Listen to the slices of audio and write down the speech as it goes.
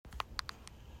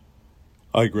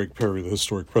Hi, Greg Perry, the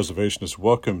Historic Preservationist.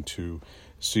 Welcome to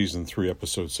Season 3,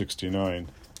 Episode 69.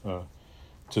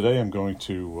 Today I'm going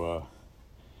to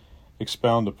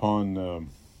expound upon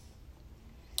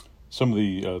some of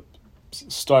the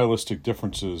stylistic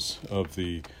differences of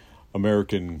the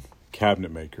American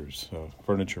cabinet makers,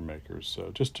 furniture makers.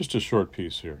 Just a short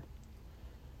piece here.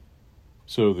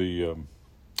 So the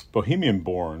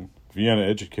Bohemian-born,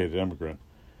 Vienna-educated immigrant,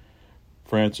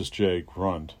 Francis J.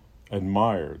 Grund,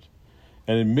 admired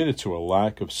and admitted to a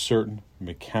lack of certain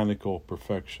mechanical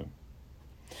perfection.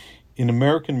 In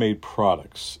American-made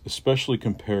products, especially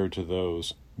compared to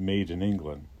those made in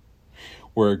England,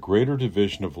 where a greater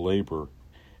division of labor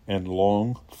and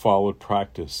long-followed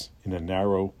practice in a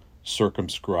narrow,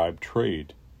 circumscribed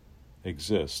trade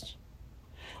exists,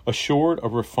 assured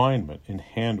of refinement in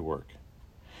handwork.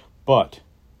 But,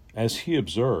 as he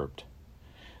observed,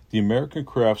 the American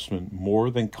craftsman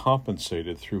more than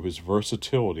compensated through his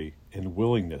versatility and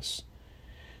willingness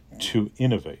to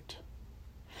innovate.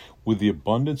 With the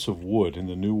abundance of wood in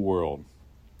the New World,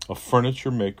 a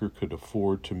furniture maker could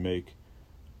afford to make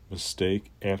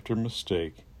mistake after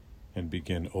mistake and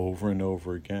begin over and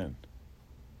over again.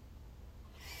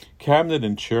 Cabinet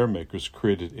and chair makers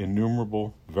created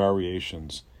innumerable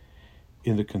variations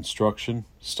in the construction,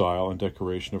 style, and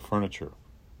decoration of furniture.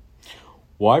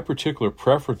 Why particular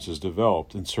preferences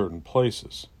developed in certain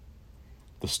places?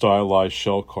 The stylized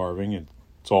shell carving in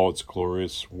all its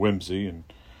glorious whimsy and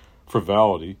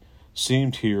frivolity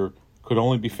seemed here could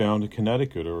only be found in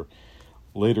Connecticut, or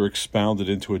later expounded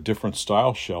into a different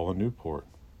style shell in Newport.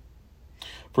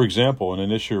 For example, in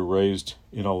an issue raised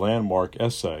in a landmark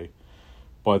essay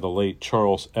by the late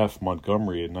Charles F.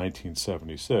 Montgomery in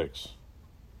 1976,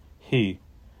 he,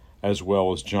 as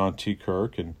well as John T.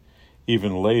 Kirk and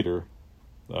even later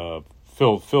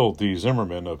Phil D.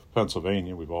 Zimmerman of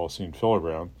Pennsylvania, we've all seen Phil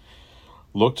around,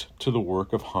 looked to the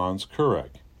work of Hans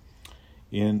Kurek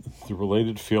in the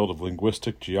related field of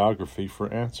linguistic geography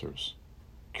for answers.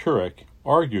 Kurek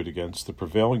argued against the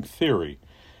prevailing theory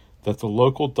that the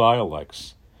local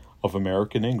dialects of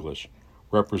American English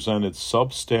represented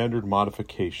substandard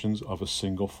modifications of a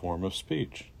single form of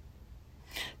speech,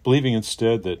 believing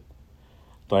instead that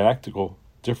dialectical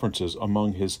differences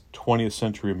among his 20th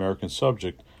century American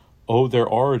subject owed their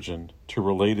origin to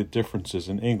related differences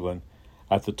in England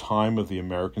at the time of the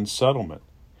American settlement,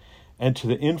 and to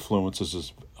the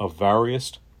influences of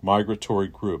various migratory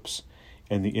groups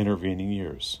in the intervening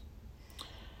years.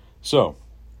 So,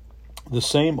 the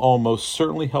same almost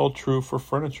certainly held true for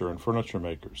furniture and furniture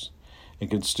makers, and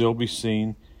can still be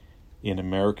seen in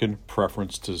American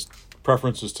preferences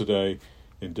today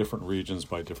in different regions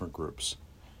by different groups.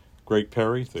 Greg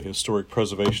Perry, the Historic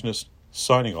Preservationist,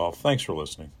 signing off. Thanks for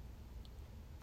listening.